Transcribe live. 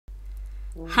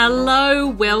Hello,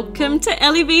 welcome to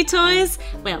LEV Toys.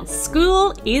 Well,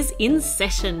 school is in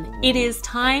session. It is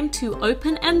time to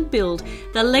open and build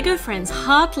the LEGO Friends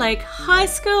Heartlake High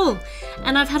School.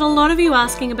 And I've had a lot of you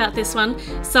asking about this one,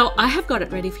 so I have got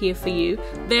it ready here for you.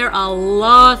 There are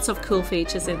lots of cool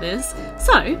features in this.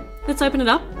 So let's open it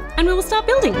up and we will start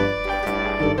building.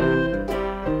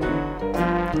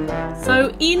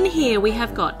 So in here we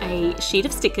have got a sheet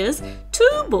of stickers,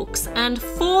 2 books and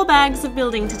 4 bags of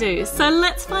building to do. So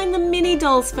let's find the mini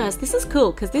dolls first. This is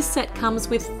cool because this set comes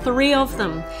with 3 of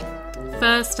them.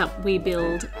 First up we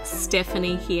build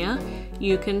Stephanie here.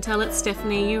 You can tell it's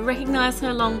Stephanie, you recognise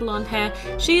her long blonde hair.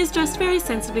 She is dressed very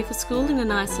sensibly for school in a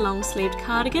nice long sleeved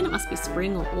cardigan. It must be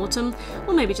spring or autumn,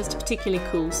 or maybe just a particularly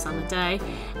cool summer day.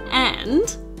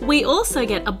 And we also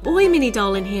get a boy mini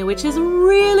doll in here, which is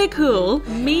really cool.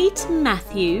 Meet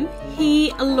Matthew.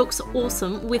 He looks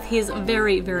awesome with his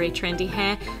very, very trendy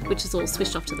hair, which is all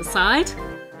swished off to the side.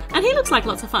 And he looks like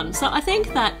lots of fun. So I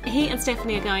think that he and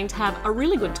Stephanie are going to have a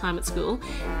really good time at school.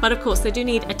 But of course they do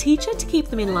need a teacher to keep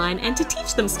them in line and to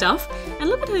teach them stuff. And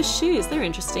look at her shoes, they're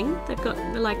interesting.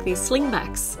 They're like these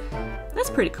slingbacks. That's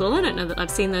pretty cool. I don't know that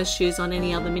I've seen those shoes on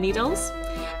any other mini dolls.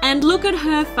 And look at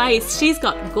her face. She's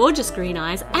got gorgeous green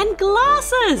eyes and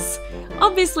glasses.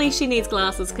 Obviously she needs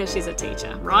glasses because she's a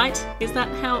teacher, right? Is that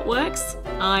how it works?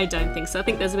 I don't think so. I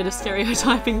think there's a bit of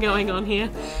stereotyping going on here.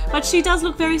 But she does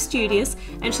look very studious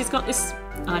and she's got this,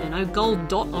 I don't know, gold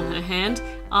dot on her hand.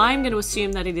 I'm going to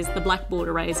assume that it is the blackboard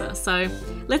eraser. So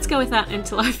let's go with that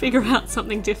until I figure out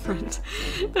something different.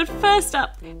 But first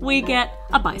up, we get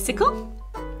a bicycle.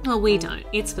 Well, we don't.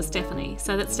 It's for Stephanie,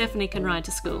 so that Stephanie can ride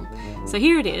to school. So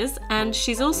here it is, and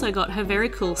she's also got her very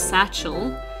cool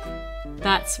satchel.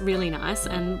 That's really nice,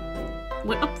 and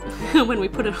when we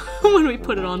put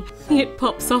it on, it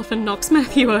pops off and knocks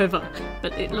Matthew over.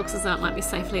 But it looks as though it might be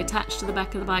safely attached to the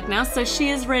back of the bike now, so she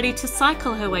is ready to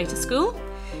cycle her way to school.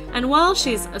 And while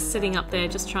she's sitting up there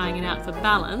just trying it out for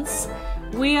balance,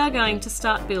 we are going to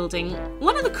start building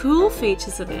one of the cool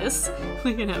features of this.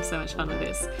 We're going to have so much fun with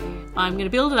this. I'm going to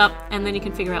build it up and then you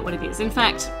can figure out what it is. In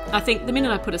fact, I think the minute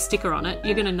I put a sticker on it,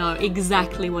 you're going to know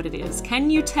exactly what it is. Can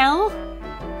you tell?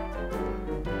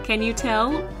 Can you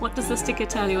tell? What does the sticker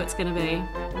tell you it's going to be?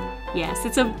 Yes,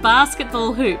 it's a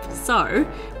basketball hoop. So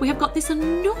we have got this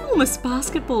enormous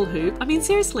basketball hoop. I mean,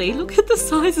 seriously, look at the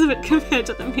size of it compared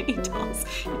to the mini dolls.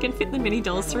 You can fit the mini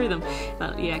dolls through them,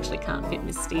 but you actually can't fit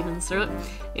Miss Stevens through it.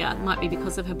 Yeah, it might be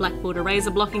because of her blackboard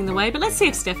eraser blocking the way, but let's see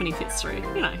if Stephanie fits through,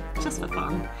 you know, just for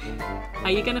fun.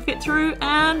 Are you going to fit through?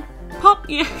 And pop!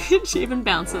 Yeah, she even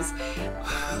bounces.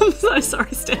 I'm so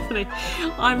sorry, Stephanie.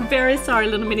 I'm very sorry,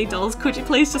 little mini dolls. Could you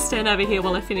please just stand over here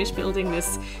while I finish building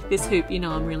this hoop? You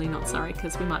know I'm really not sorry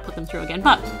because we might put them through again.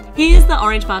 But here's the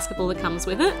orange basketball that comes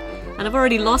with it. And I've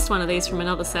already lost one of these from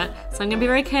another set, so I'm going to be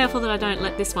very careful that I don't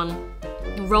let this one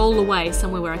roll away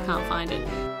somewhere where I can't find it.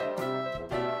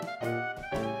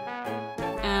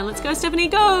 And let's go, Stephanie,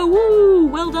 go! Woo!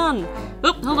 Well done!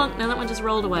 Oh, hold on, now that one just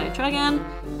rolled away. Try again.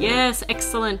 Yes,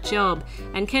 excellent job.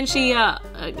 And can she,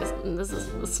 this is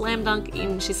a slam dunk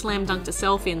in, she slam dunked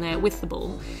herself in there with the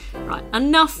ball. Right,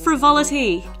 enough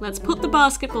frivolity. Let's put the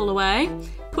basketball away,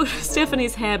 put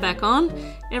Stephanie's hair back on,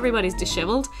 everybody's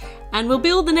dishevelled, and we'll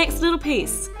build the next little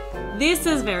piece. This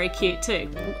is very cute too.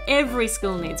 Every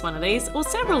school needs one of these, or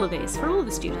several of these for all of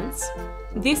the students.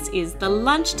 This is the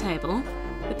lunch table,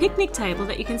 the picnic table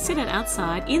that you can sit at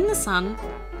outside in the sun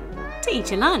to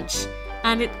eat your lunch.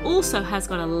 And it also has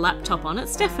got a laptop on it,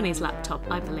 Stephanie's laptop,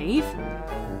 I believe.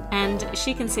 And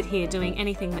she can sit here doing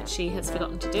anything that she has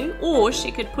forgotten to do, or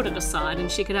she could put it aside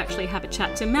and she could actually have a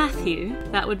chat to Matthew.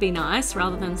 That would be nice,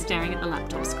 rather than staring at the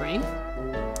laptop screen.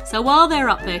 So while they're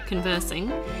up there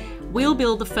conversing, we'll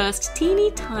build the first teeny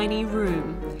tiny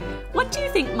room. What do you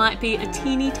think might be a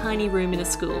teeny tiny room in a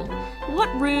school?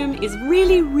 What room is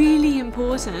really, really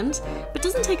important, but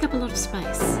doesn't take up a lot of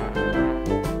space?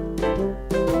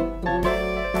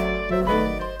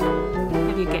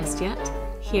 Guessed yet?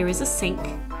 Here is a sink.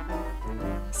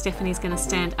 Stephanie's going to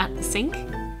stand at the sink.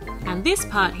 And this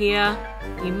part here,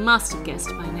 you must have guessed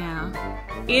by now,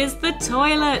 is the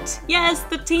toilet. Yes,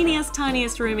 the teeniest,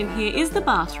 tiniest room in here is the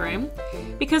bathroom,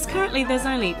 because currently there's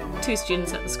only 2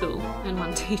 students at the school and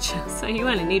 1 teacher, so you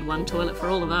only need 1 toilet for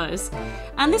all of those.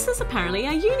 And this is apparently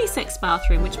a unisex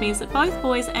bathroom, which means that both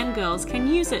boys and girls can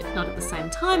use it, not at the same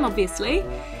time obviously,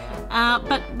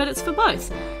 but it's for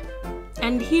both.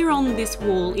 And here on this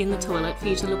wall in the toilet for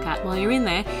you to look at while you're in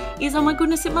there is, oh my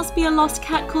goodness, it must be a lost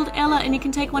cat called Ella, and you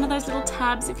can take one of those little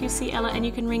tabs if you see Ella and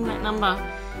you can ring that number.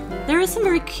 There are some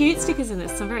very cute stickers in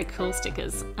this, some very cool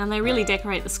stickers, and they really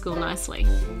decorate the school nicely.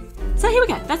 So here we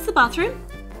go, that's the bathroom.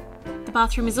 The the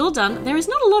bathroom is all done. There is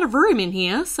not a lot of room in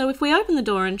here, so if we open the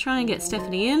door and try and get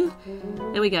Stephanie in,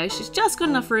 there we go. She's just got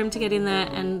enough room to get in there,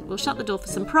 and we'll shut the door for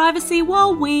some privacy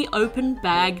while we open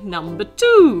bag number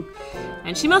 2.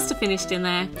 And she must have finished in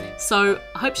there, so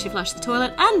I hope she flushed the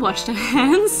toilet and washed her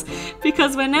hands,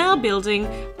 because we're now building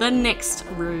the next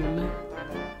room.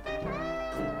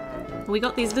 We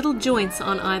got these little joints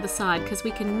on either side because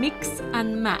we can mix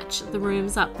and match the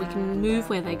rooms up. We can move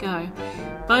where they go.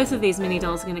 Both of these mini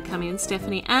dolls are going to come in,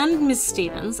 Stephanie and Miss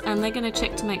Stevens, and they're going to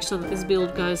check to make sure that this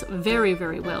build goes very,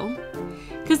 very well.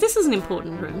 Because this is an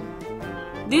important room.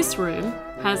 This room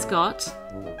has got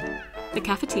the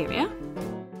cafeteria.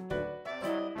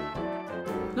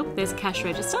 Look, there's a cash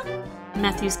register.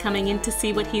 Matthew's coming in to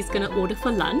see what he's going to order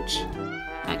for lunch.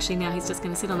 Actually, now he's just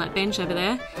going to sit on that bench over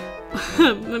there.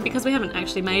 Because we haven't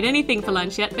actually made anything for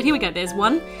lunch yet, but here we go. There's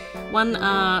one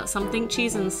something,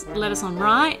 cheese and lettuce on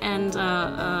rye, and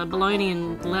bologna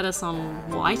and lettuce on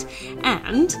white,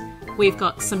 and we've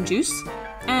got some juice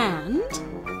and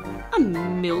a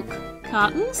milk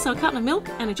carton, so a carton of milk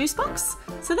and a juice box,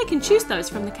 so they can choose those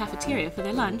from the cafeteria for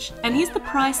their lunch. And here's the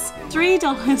price,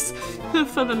 $3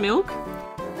 for the milk.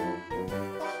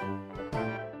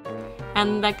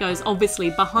 And that goes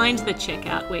obviously behind the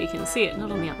checkout where you can see it,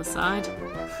 not on the other side.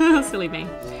 Silly me.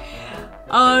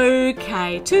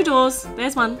 Okay, 2 doors.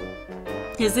 There's one.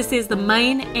 Because this is the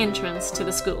main entrance to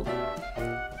the school.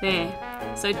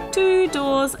 There. So 2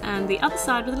 doors and the other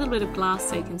side with a little bit of glass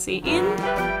so you can see in.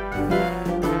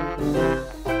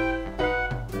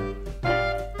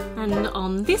 And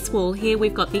on this wall here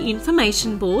we've got the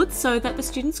information board so that the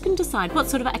students can decide what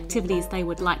sort of activities they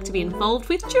would like to be involved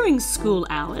with during school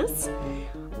hours.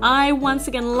 I once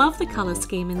again love the colour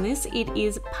scheme in this. It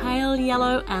is pale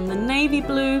yellow and the navy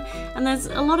blue, and there's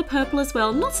a lot of purple as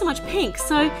well, not so much pink,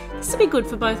 so this would be good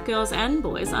for both girls and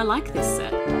boys. I like this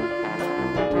set.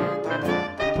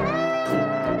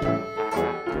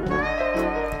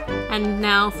 And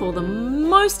now for the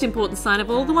most important sign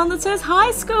of all, the one that says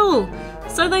high school,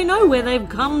 so they know where they've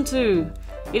come to.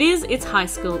 It's high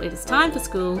school, it is time for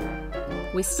school.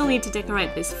 We still need to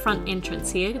decorate this front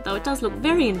entrance here, though it does look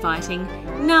very inviting.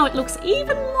 Now it looks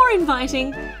even more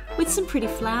inviting with some pretty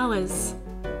flowers.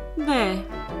 There.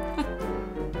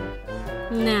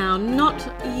 Now, not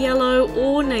yellow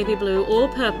or navy blue or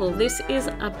purple. This is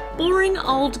a boring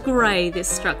old grey, this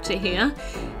structure here.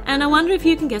 And I wonder if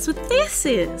you can guess what this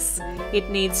is. It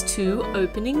needs 2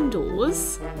 opening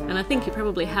doors, and I think you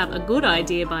probably have a good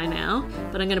idea by now,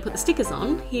 but I'm going to put the stickers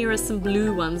on. Here are some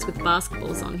blue ones with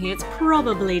basketballs on here. It's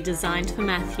probably designed for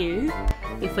Matthew,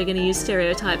 if we're going to use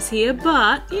stereotypes here,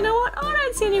 but you know what? I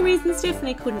don't see any reason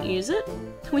Stephanie couldn't use it.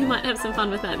 We might have some fun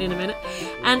with that in a minute.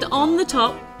 And on the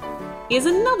top is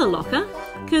another locker,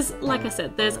 because like I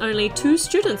said, there's only 2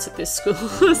 students at this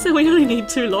school, so we only need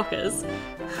 2 lockers.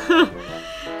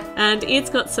 And it's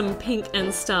got some pink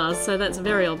and stars, so that's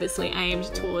very obviously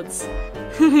aimed towards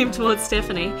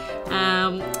Stephanie.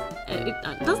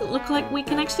 It doesn't look like we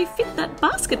can actually fit that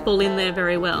basketball in there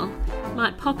very well.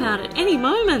 Might pop out at any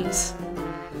moment.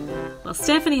 Well,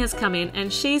 Stephanie has come in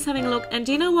and she's having a look, and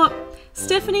do you know what?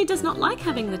 Stephanie does not like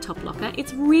having the top locker.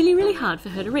 It's really, really hard for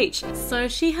her to reach. So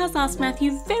she has asked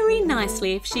Matthew very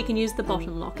nicely if she can use the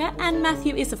bottom locker, and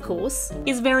Matthew is, of course,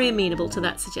 very amenable to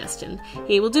that suggestion.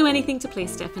 He will do anything to please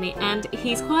Stephanie, and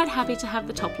he's quite happy to have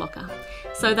the top locker.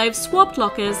 So they've swapped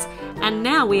lockers, and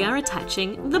now we are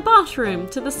attaching the bathroom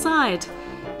to the side.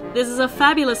 This is a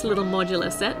fabulous little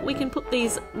modular set. We can put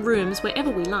these rooms wherever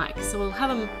we like, so we'll have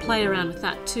them play around with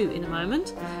that too in a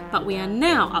moment. But we are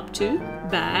now up to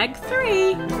bag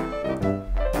 3.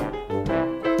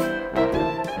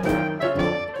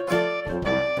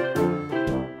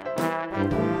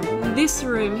 This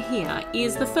room here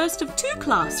is the first of 2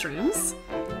 classrooms.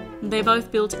 They're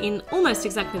both built in almost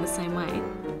exactly the same way.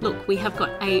 Look, we have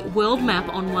got a world map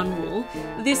on one wall.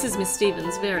 This is Miss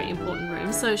Stevens' very important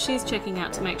room, so she's checking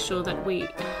out to make sure that we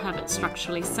have it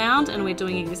structurally sound and we're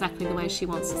doing exactly the way she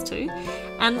wants us to.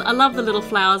 And I love the little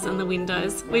flowers and the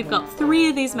windows. We've got 3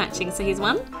 of these matching, so here's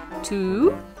 1,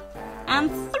 2,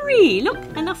 and 3. Look,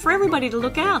 enough for everybody to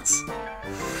look out.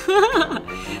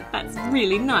 That's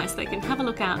really nice. They can have a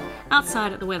look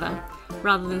outside at the weather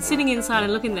rather than sitting inside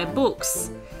and looking at their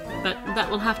books. But that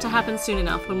will have to happen soon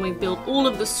enough when we've built all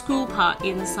of the school part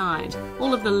inside,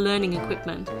 all of the learning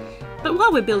equipment. But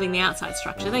while we're building the outside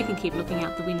structure, they can keep looking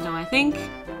out the window, I think.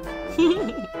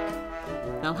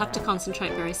 They'll have to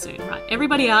concentrate very soon. Right,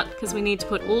 everybody out, because we need to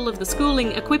put all of the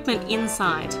schooling equipment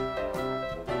inside.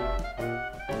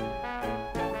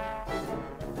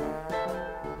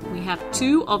 We have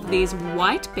 2 of these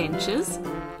white benches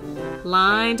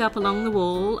lined up along the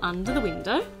wall under the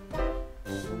window.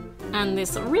 and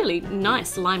this really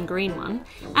nice lime green one.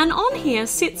 And on here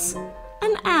sits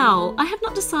an owl. I have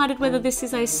not decided whether this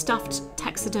is a stuffed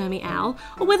taxidermy owl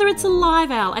or whether it's a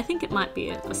live owl. I think it might be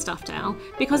a stuffed owl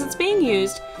because it's being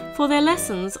used for their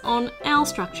lessons on owl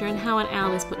structure and how an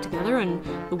owl is put together, and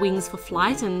the wings for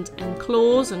flight and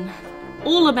claws, and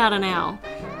all about an owl,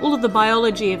 all of the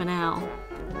biology of an owl.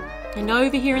 And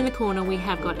over here in the corner we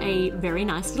have got a very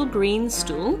nice little green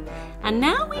stool, and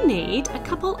now we need a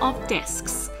couple of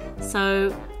desks. So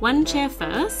one chair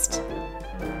first,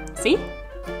 see?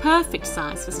 Perfect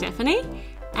size for Stephanie,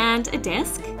 and a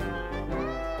desk.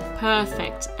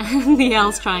 Perfect. And the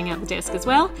owl's trying out the desk as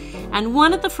well. And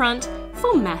one at the front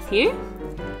for Matthew.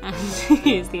 And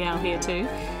here's the owl here too.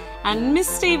 And Miss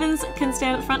Stevens can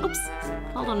stand at the front. Oops,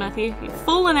 hold on Matthew, you've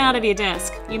fallen out of your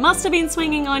desk. You must have been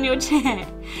swinging on your chair.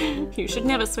 You should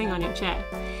never swing on your chair.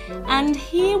 And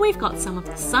here we've got some of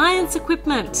the science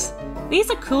equipment. These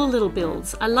are cool little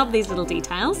builds. I love these little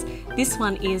details. This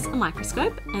one is a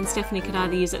microscope, and Stephanie could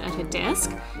either use it at her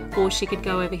desk or she could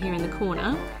go over here in the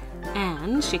corner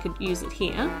and she could use it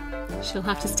here. She'll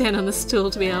have to stand on the stool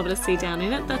to be able to see down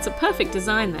in it. That's a perfect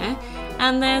design there.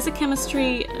 And there's a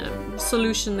chemistry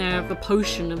solution there of a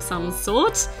potion of some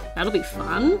sort. That'll be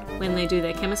fun when they do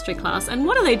their chemistry class. And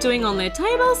what are they doing on their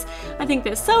tables? I think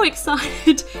they're so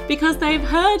excited because they've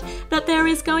heard that there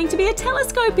is going to be a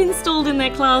telescope installed in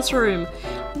their classroom.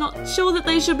 Not sure that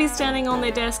they should be standing on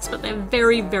their desks, but they're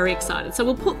very, very excited. So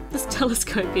we'll put this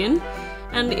telescope in,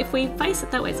 and if we face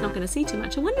it that way, it's not going to see too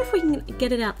much. I wonder if we can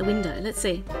get it out the window. Let's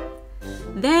see.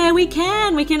 There we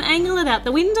can angle it out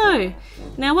the window.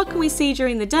 Now what can we see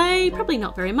during the day? Probably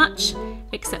not very much,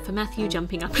 except for Matthew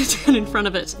jumping up and down in front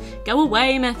of it. Go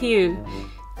away, Matthew.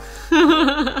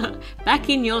 Back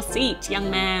in your seat, young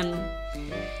man.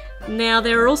 Now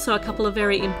there are also a couple of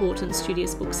very important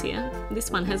studious books here.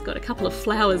 This one has got a couple of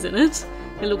flowers in it.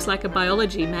 It looks like a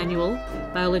biology manual,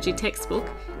 biology textbook.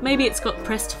 Maybe it's got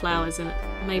pressed flowers in it.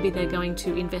 Maybe they're going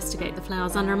to investigate the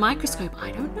flowers under a microscope.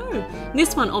 I don't know.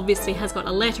 This one obviously has got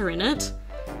a letter in it,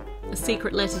 a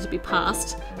secret letter to be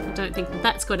passed. I don't think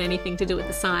that's got anything to do with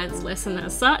the science lesson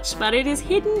as such, but it is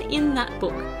hidden in that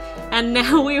book. And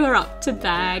now we are up to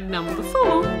bag number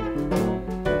 4.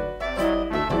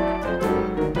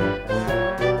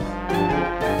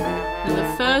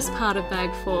 First part of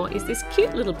bag 4 is this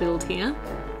cute little build here,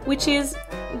 which is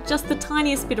just the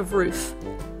tiniest bit of roof,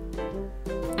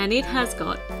 and it has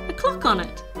got a clock on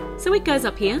it. So it goes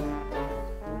up here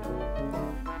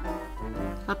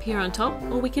on top,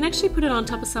 or we can actually put it on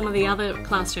top of some of the other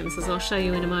classrooms, as I'll show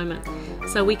you in a moment.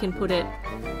 So we can put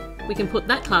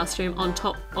that classroom on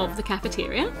top of the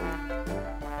cafeteria,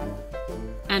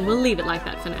 and we'll leave it like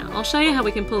that for now. I'll show you how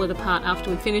we can pull it apart after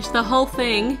we finish the whole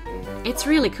thing. It's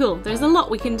really cool. There's a lot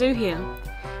we can do here.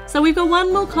 So we've got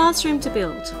one more classroom to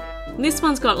build. This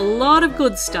one's got a lot of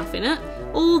good stuff in it,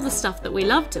 all the stuff that we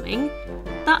love doing.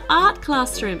 The art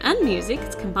classroom and music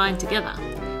is combined together.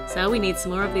 So we need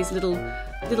some more of these little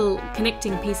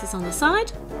connecting pieces on the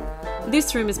side.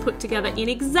 This room is put together in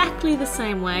exactly the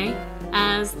same way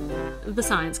as the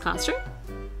science classroom.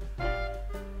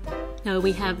 Now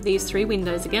we have these 3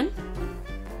 windows again,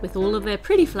 with all of their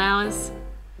pretty flowers.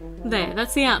 There,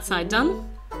 that's the outside done.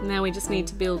 Now we just need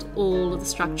to build all of the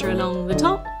structure along the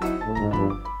top.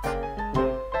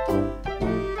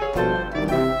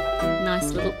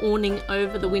 Nice little awning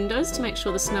over the windows to make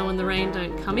sure the snow and the rain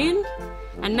don't come in.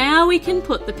 And now we can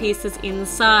put the pieces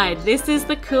inside. This is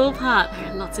the cool part.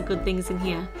 There are lots of good things in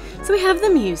here. So we have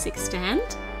the music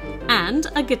stand and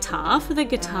a guitar for the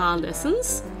guitar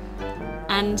lessons.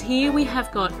 And here we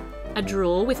have got a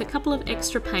drawer with a couple of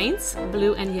extra paints,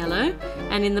 blue and yellow,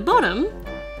 and in the bottom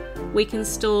we can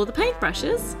store the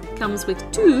paintbrushes. Comes with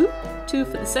two for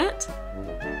the set,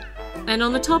 and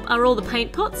on the top are all the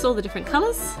paint pots, all the different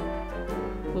colours.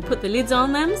 We'll put the lids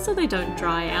on them so they don't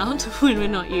dry out when we're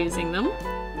not using them.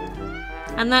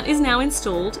 And that is now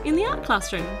installed in the art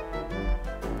classroom.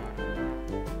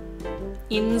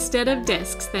 Instead of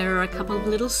desks, there are a couple of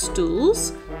little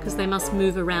stools because they must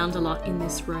move around a lot in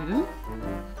this room.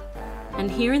 And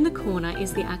here in the corner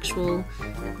is the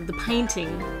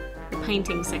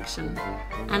painting section.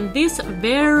 And this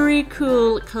very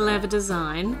cool, clever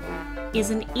design is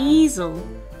an easel.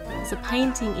 It's a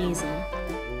painting easel.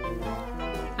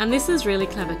 And this is really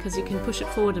clever because you can push it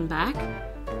forward and back,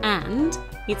 and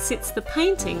it sits the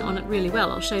painting on it really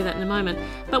well. I'll show you that in a moment.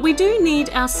 But we do need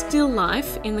our still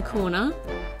life in the corner,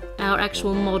 our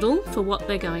actual model for what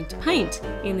they're going to paint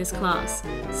in this class.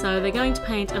 So they're going to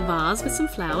paint a vase with some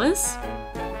flowers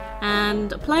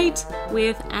and a plate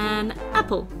with an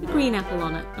apple, a green apple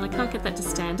on it. And I can't get that to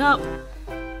stand up,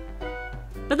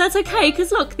 But that's okay,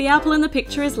 because look, the apple in the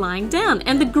picture is lying down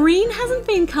and the green hasn't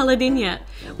been coloured in yet,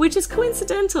 which is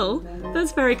coincidental.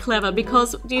 That's very clever,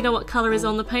 because do you know what colour is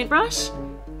on the paintbrush?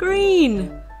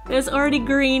 Green! There's already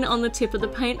green on the tip of the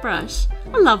paintbrush.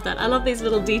 I love that. I love these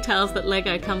little details that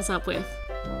Lego comes up with.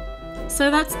 So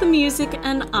that's the music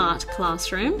and art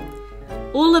classroom.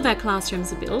 All of our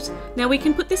classrooms are built. Now we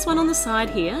can put this one on the side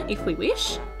here if we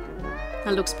wish.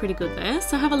 That looks pretty good there.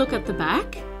 So have a look at the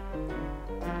back.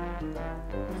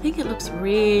 I think it looks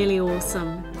really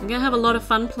awesome. We're going to have a lot of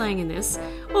fun playing in this.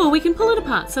 Oh, we can pull it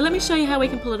apart. So let me show you how we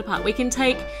can pull it apart. We can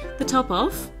take the top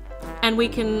off and we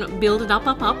can build it up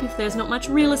if there's not much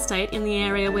real estate in the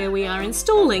area where we are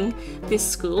installing this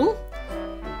school.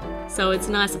 So it's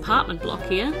a nice apartment block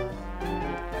here.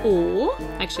 Or,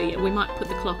 actually, yeah, we might put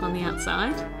the clock on the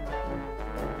outside.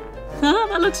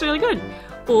 That looks really good.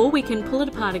 Or we can pull it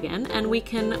apart again and we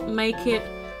can make it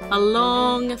a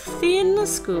long, thin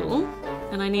school.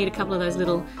 And I need a couple of those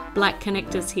little black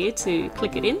connectors here to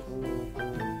click it in.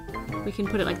 We can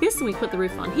put it like this and we put the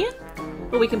roof on here.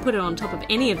 Or we can put it on top of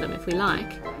any of them if we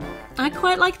like. I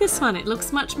quite like this one. It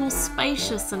looks much more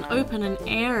spacious and open and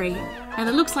airy. And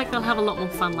it looks like they'll have a lot more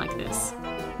fun like this.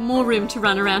 More room to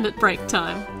run around at break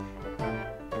time.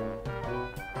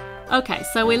 Okay,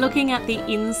 so we're looking at the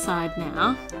inside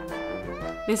now.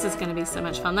 This is going to be so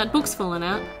much fun. That book's fallen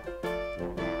out.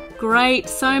 Great,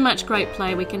 so much great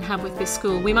play we can have with this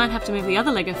school. We might have to move the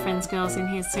other Lego Friends girls in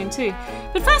here soon too.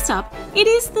 But first up, it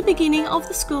is the beginning of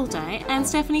the school day and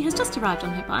Stephanie has just arrived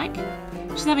on her bike.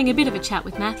 She's having a bit of a chat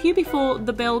with Matthew before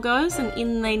the bell goes and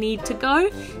in they need to go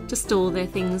to store their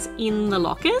things in the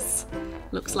lockers.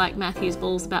 Looks like Matthew's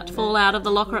ball's about to fall out of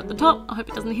the locker at the top. I hope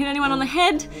it doesn't hit anyone on the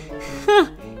head.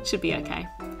 Should be okay.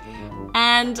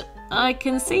 And I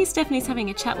can see Stephanie's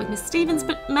having a chat with Miss Stevens,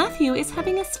 but Matthew is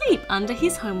having a sleep under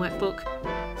his homework book.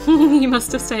 He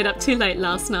must have stayed up too late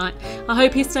last night. I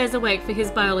hope he stays awake for his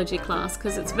biology class,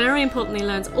 because it's very important he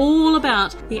learns all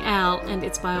about the owl and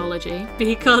its biology,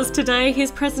 because today his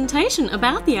presentation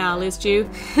about the owl is due,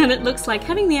 and it looks like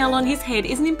having the owl on his head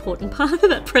is an important part of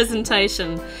that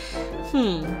presentation.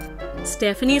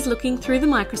 Stephanie's looking through the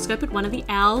microscope at one of the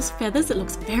owl's feathers. It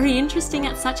looks very interesting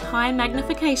at such high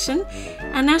magnification.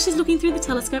 And now she's looking through the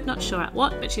telescope, not sure at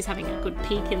what, but she's having a good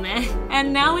peek in there.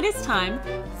 And now it is time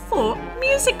for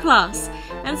music class.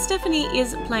 And Stephanie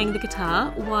is playing the guitar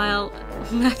while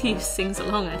Matthew sings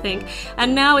along, I think.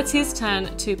 And now it's his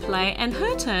turn to play and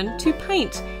her turn to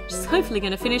paint. She's hopefully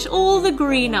going to finish all the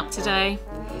green up today.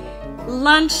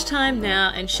 Lunchtime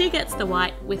now, and she gets the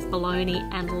white with bologna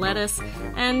and lettuce,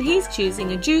 and he's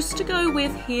choosing a juice to go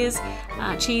with his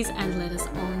cheese and lettuce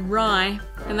on rye.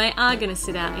 And they are going to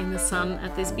sit out in the sun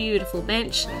at this beautiful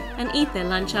bench and eat their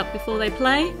lunch up before they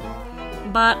play.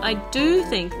 But I do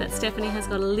think that Stephanie has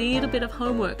got a little bit of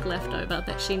homework left over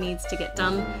that she needs to get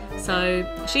done, so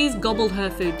she's gobbled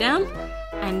her food down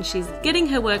and she's getting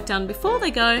her work done before they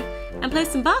go and play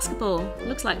some basketball.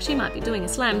 Looks like she might be doing a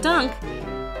slam dunk.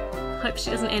 Hope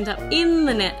she doesn't end up in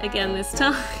the net again this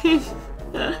time.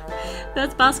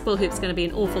 That basketball hoop's going to be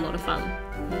an awful lot of fun.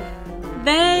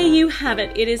 There you have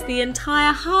it. It is the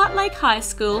entire Heartlake High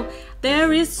School.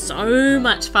 There is so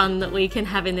much fun that we can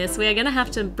have in this. We are going to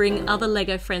have to bring other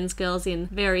Lego Friends girls in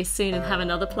very soon and have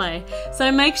another play.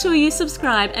 So make sure you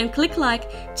subscribe and click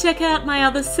like. Check out my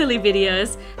other silly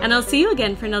videos, and I'll see you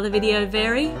again for another video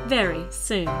very, very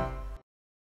soon.